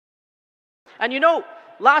And you know,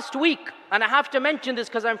 last week, and I have to mention this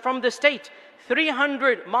because I'm from the state,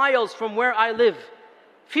 300 miles from where I live,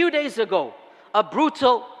 few days ago, a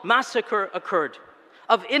brutal massacre occurred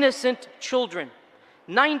of innocent children.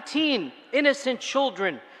 19 innocent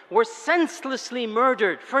children were senselessly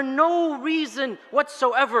murdered for no reason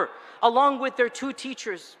whatsoever, along with their 2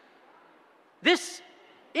 teachers. This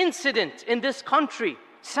incident in this country,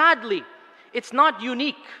 sadly, it's not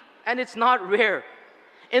unique and it's not rare.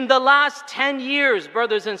 In the last 10 years,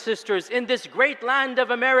 brothers and sisters, in this great land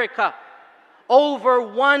of America, over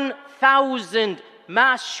 1,000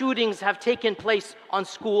 mass shootings have taken place on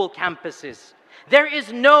school campuses. There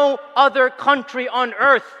is no other country on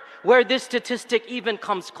earth where this statistic even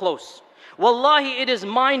comes close. Wallahi, it is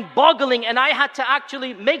mind-boggling, and I had to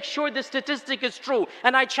actually make sure the statistic is true.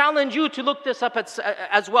 And I challenge you to look this up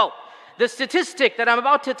as well. The statistic that I'm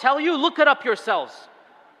about to tell you, look it up yourselves.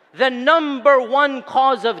 The number 1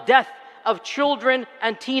 cause of death of children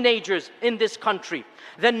and teenagers in this country.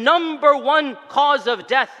 The number 1 cause of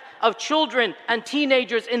death of children and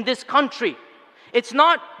teenagers in this country. It's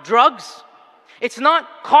not drugs. It's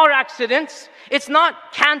not car accidents. It's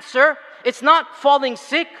not cancer. It's not falling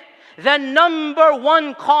sick. The number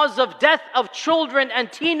 1 cause of death of children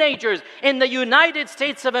and teenagers in the United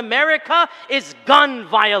States of America is gun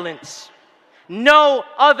violence. No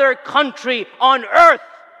other country on earth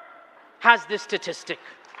has this statistic.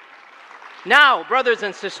 Now, brothers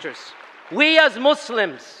and sisters, we as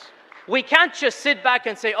Muslims, we can't just sit back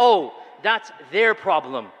and say, oh, that's their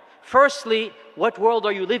problem. Firstly, what world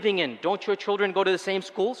are you living in? Don't your children go to the same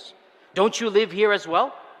schools? Don't you live here as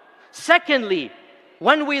well? Secondly,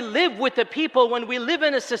 when we live with the people, when we live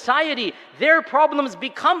in a society, their problems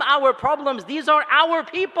become our problems. These are our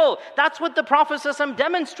people. That's what the Prophet ﷺ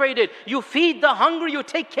demonstrated. You feed the hungry, you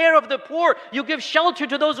take care of the poor, you give shelter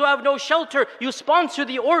to those who have no shelter, you sponsor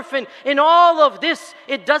the orphan. In all of this,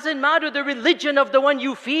 it doesn't matter the religion of the one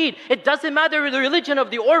you feed. It doesn't matter the religion of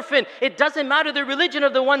the orphan. It doesn't matter the religion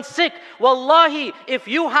of the one sick. Wallahi, if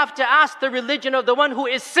you have to ask the religion of the one who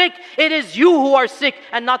is sick, it is you who are sick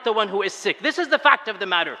and not the one who is sick. This is the fact of the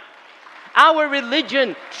matter. Our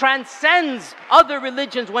religion transcends other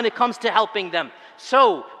religions when it comes to helping them.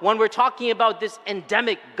 So, when we're talking about this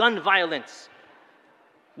endemic gun violence,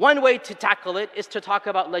 one way to tackle it is to talk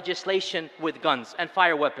about legislation with guns and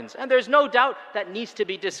fire weapons. And there's no doubt that needs to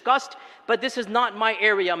be discussed, but this is not my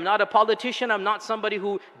area. I'm not a politician. I'm not somebody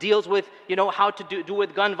who deals with, how to do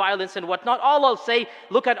with gun violence and whatnot. All I'll say,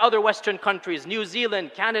 look at other Western countries, New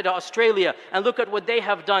Zealand, Canada, Australia, and look at what they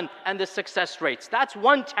have done and the success rates. That's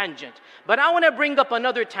one tangent. But I want to bring up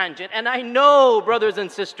another tangent, and I know, brothers and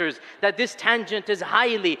sisters, that this tangent is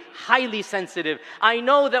highly, highly sensitive. I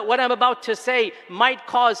know that what I'm about to say might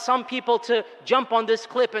cause some people to jump on this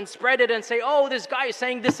clip and spread it and say, oh, this guy is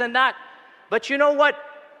saying this and that. But you know what?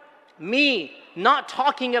 Me not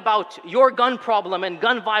talking about your gun problem and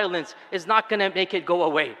gun violence is not going to make it go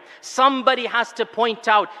away. Somebody has to point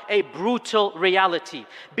out a brutal reality.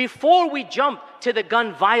 Before we jump to the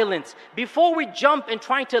gun violence, before we jump in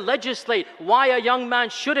trying to legislate why a young man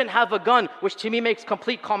shouldn't have a gun, which to me makes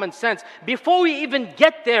complete common sense, before we even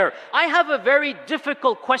get there, I have a very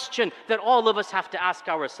difficult question that all of us have to ask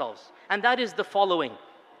ourselves. And that is the following.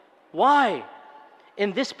 Why,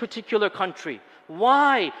 in this particular country,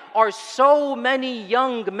 why are so many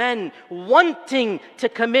young men wanting to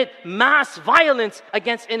commit mass violence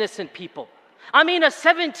against innocent people? I mean, a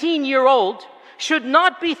 17-year-old should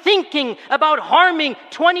not be thinking about harming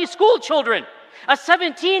 20 school children. A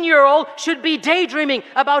 17-year-old should be daydreaming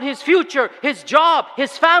about his future, his job,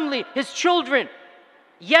 his family, his children.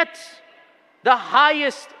 Yet, the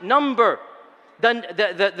highest number,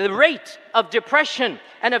 the rate of depression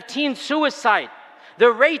and of teen suicide, the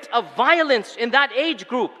rate of violence in that age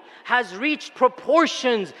group has reached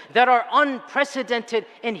proportions that are unprecedented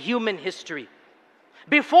in human history.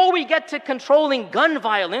 Before we get to controlling gun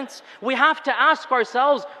violence, we have to ask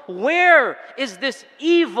ourselves, where is this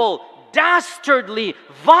evil, dastardly,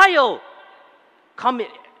 vile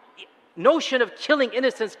notion of killing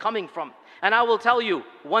innocents coming from? And I will tell you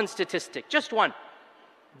one statistic, just one.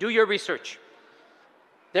 Do your research.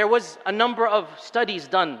 There was a number of studies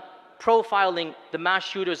done profiling the mass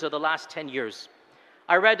shooters of the last 10 years.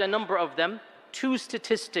 I read a number of them. 2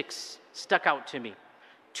 statistics stuck out to me.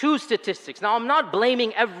 2 statistics. Now, I'm not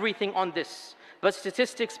blaming everything on this, but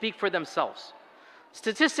statistics speak for themselves.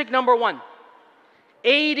 Statistic number 1,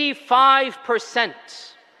 85%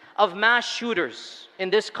 of mass shooters in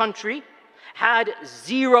this country had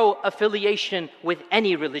 0 affiliation with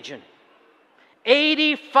any religion.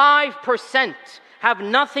 85% have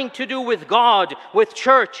nothing to do with God, with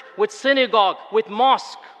church, with synagogue, with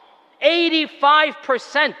mosque.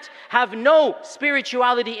 85% have no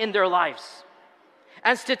spirituality in their lives.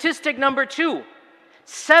 And statistic number 2,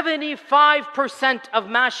 75% of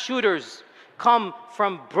mass shooters come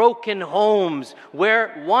from broken homes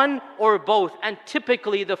where one or both, and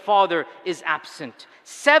typically the father, is absent.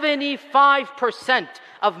 75%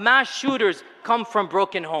 of mass shooters come from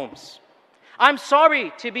broken homes. I'm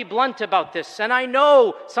sorry to be blunt about this, and I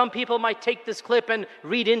know some people might take this clip and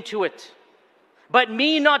read into it. But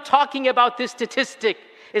me not talking about this statistic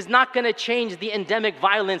is not going to change the endemic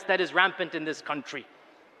violence that is rampant in this country.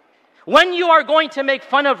 When you are going to make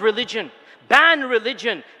fun of religion, ban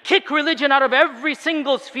religion, kick religion out of every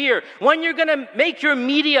single sphere, when you're going to make your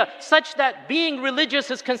media such that being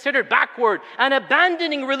religious is considered backward and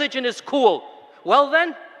abandoning religion is cool, well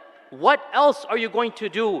then, what else are you going to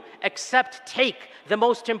do except take the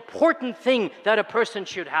most important thing that a person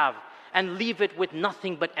should have and leave it with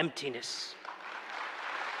nothing but emptiness?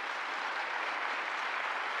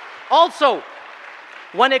 Also,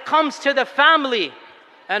 when it comes to the family,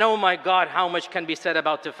 and oh my God, how much can be said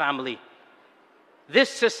about the family? This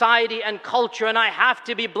society and culture, and I have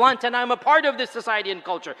to be blunt, and I'm a part of this society and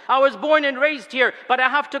culture. I was born and raised here, but I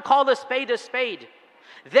have to call a spade a spade.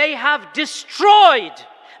 They have destroyed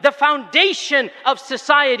the foundation of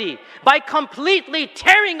society by completely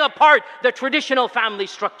tearing apart the traditional family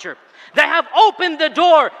structure. They have opened the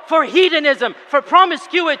door for hedonism, for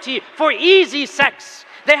promiscuity, for easy sex.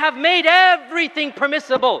 They have made everything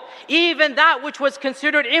permissible. Even that which was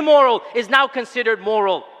considered immoral is now considered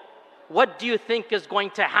moral. What do you think is going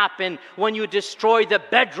to happen when you destroy the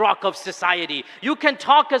bedrock of society? You can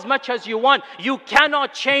talk as much as you want. You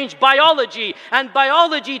cannot change biology. And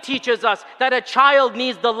biology teaches us that a child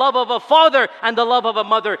needs the love of a father and the love of a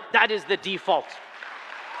mother. That is the default.